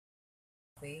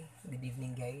Okay, good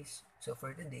evening guys. So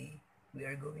for today, we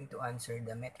are going to answer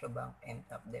the Metrobank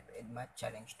MTAP DepEd Math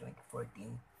Challenge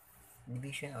 2014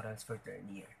 Division Orals for third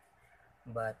year.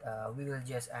 But we will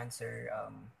just answer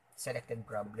selected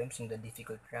problems in the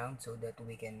difficult round so that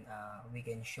we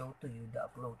can show to you the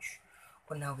approach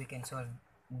on how we can solve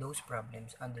those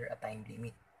problems under a time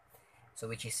limit. So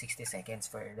which is 60 seconds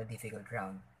for the difficult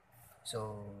round.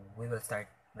 So we will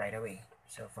start right away.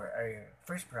 So for our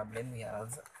first problem, we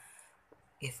have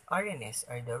if R and S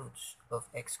are the roots of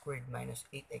x squared minus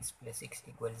 8x plus 6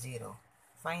 equals 0,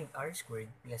 find R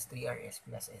squared plus 3RS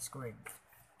plus S squared.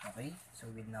 Okay, so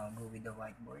we'll now go with the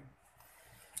whiteboard.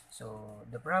 So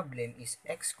the problem is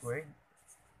x squared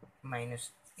minus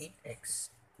 8x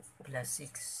plus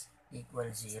 6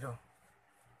 equals 0.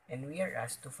 And we are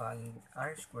asked to find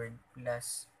R squared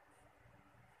plus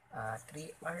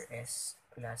 3RS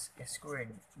plus S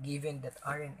squared given that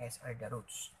R and S are the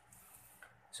roots.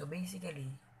 So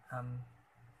basically,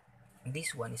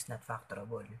 this one is not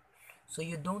factorable. So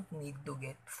you don't need to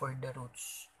get for the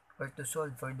roots or to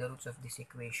solve for the roots of this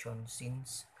equation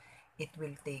since it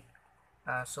will take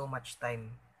so much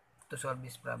time to solve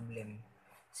this problem.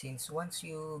 Since once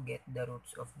you get the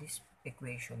roots of this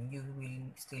equation, you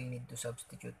will still need to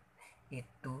substitute it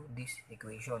to this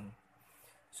equation.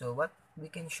 So what we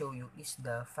can show you is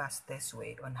the fastest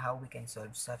way on how we can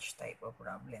solve such type of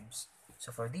problems.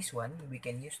 So for this one, we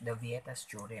can use the Vieta's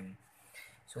theorem.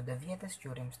 So the Vieta's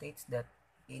theorem states that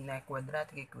in a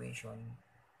quadratic equation,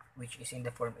 which is in the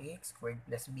form ax squared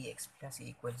plus bx plus c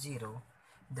equals 0,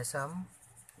 the sum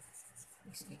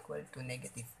is equal to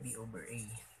negative b over a.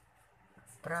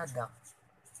 Product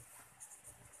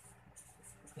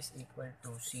is equal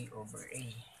to c over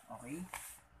a. Okay?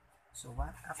 So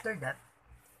what after that,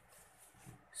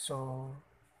 so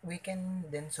we can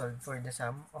then solve for the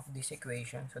sum of this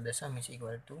equation. So the sum is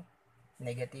equal to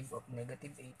negative of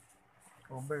negative 8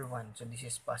 over 1. So this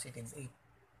is positive 8.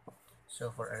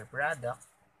 So for our product,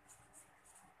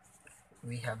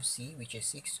 we have C, which is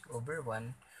 6 over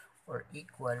 1 or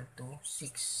equal to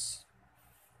 6.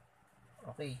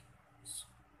 Okay.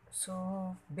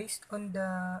 So based on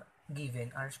the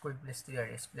given r squared plus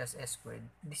 3rs plus s squared,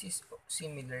 this is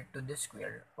similar to the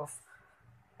square of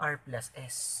r plus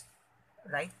s,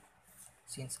 right?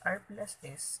 Since r plus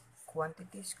s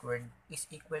quantity squared is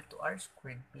equal to r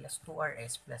squared plus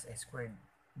 2rs plus s squared.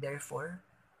 Therefore,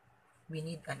 we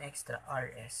need an extra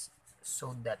rs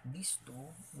so that these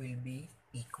two will be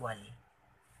equal.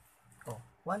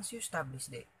 Once you establish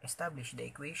the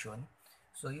equation,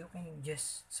 so you can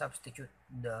just substitute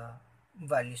the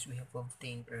values we have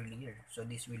obtained earlier. So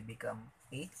this will become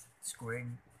 8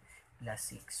 squared plus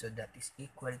 6. So that is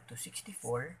equal to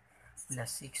 64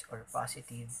 plus 6 or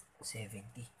positive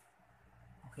 70.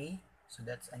 Okay, so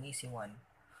that's an easy one.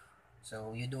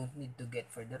 So you don't need to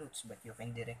get for the roots, but you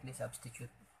can directly substitute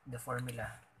the formula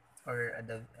or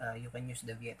you can use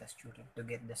the Vieta's theorem to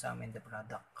get the sum and the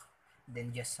product.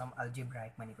 Then just some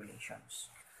algebraic manipulations.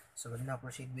 So we'll now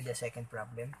proceed with the second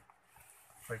problem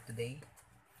for today.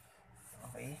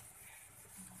 Okay,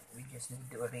 we just need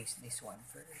to erase this one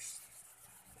first.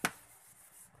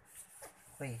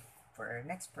 Okay, for our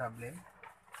next problem,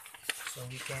 so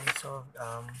we can solve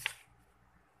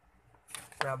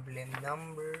problem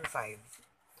number 5.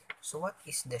 So what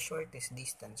is the shortest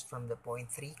distance from the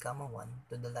point 3, 1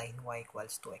 to the line y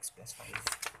equals 2x plus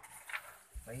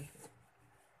 5? Okay,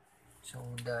 so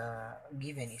the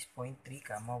given is point 3,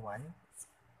 1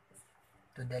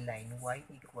 to the line y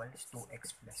equals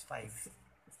 2x plus 5.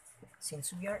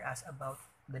 Since we are asked about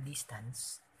the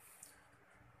distance,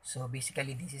 so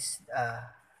basically this is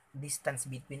distance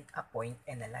between a point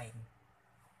and a line.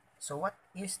 So what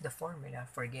is the formula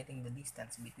for getting the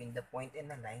distance between the point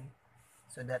and a line?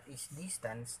 So that is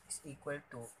distance is equal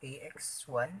to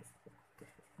ax1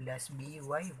 plus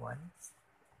by1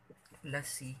 plus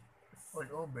c all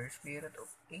over square root of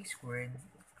a squared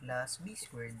plus b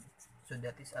squared. So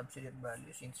that is absolute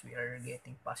value since we are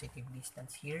getting positive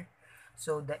distance here.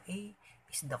 So the a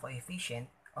is the coefficient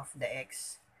of the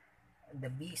x, the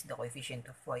b is the coefficient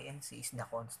of y, and c is the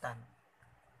constant.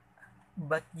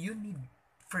 But you need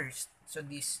first, so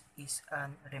this is a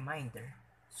reminder,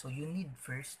 so you need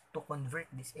first to convert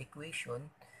this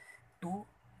equation to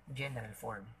general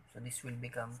form. So this will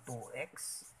become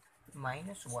 2x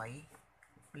minus y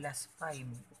plus 5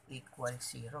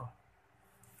 equals 0.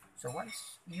 So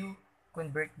once you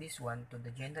convert this one to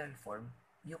the general form,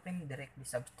 you can directly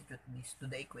substitute this to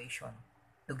the equation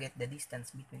to get the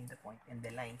distance between the point and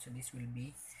the line. So this will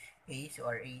be a, so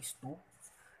our a is 2,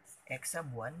 x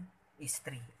sub 1 is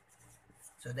 3.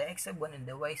 So the x sub 1 and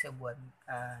the y sub 1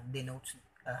 denotes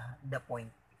the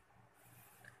point.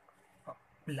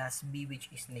 plus b, which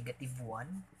is negative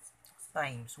 1,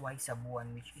 times y sub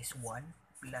 1, which is 1,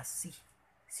 plus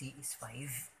c is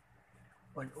 5,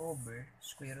 all over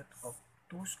square root of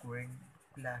 2 squared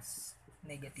plus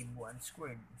negative 1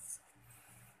 squared.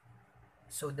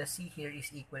 So the c here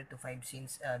is equal to 5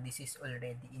 since this is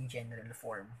already in general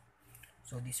form.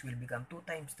 So this will become 2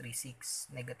 times 3, 6,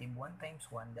 negative 1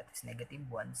 times 1, that is negative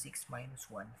 1, 6 minus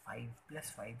 1, 5 plus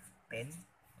 5, 10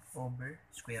 over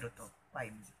square root of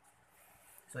 5.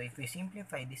 So if we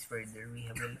simplify this further, we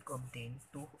will obtain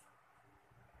 2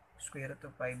 square root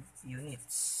of 5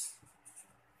 units.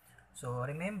 So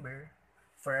remember,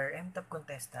 for our MTAP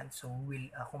contestants who will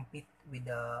compete with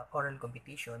the oral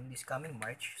competition this coming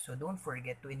March, so don't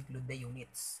forget to include the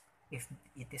units if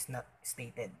it is not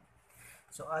stated.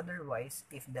 So otherwise,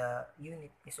 if the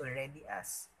unit is already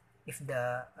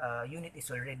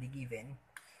given,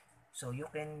 so you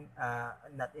can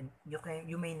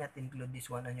you may not include this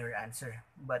one on your answer,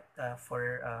 but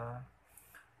for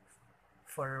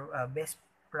best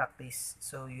practice,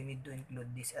 so you need to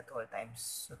include this at all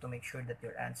times, so to make sure that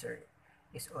your answer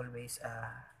is always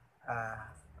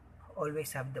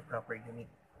have the proper unit.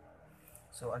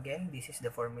 So again, this is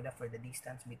the formula for the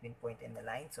distance between point and the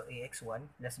line. So ax1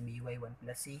 plus by1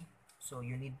 plus c. So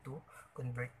you need to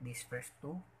convert this first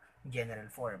to general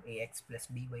form. Ax plus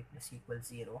by plus c equals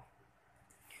 0.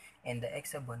 And the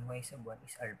x sub 1, y sub 1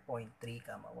 is our point 3,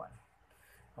 1.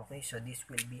 Okay, so this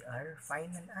will be our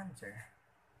final answer.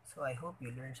 So I hope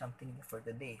you learned something for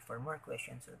today. For more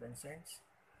questions or concerns,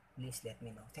 please let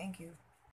me know. Thank you.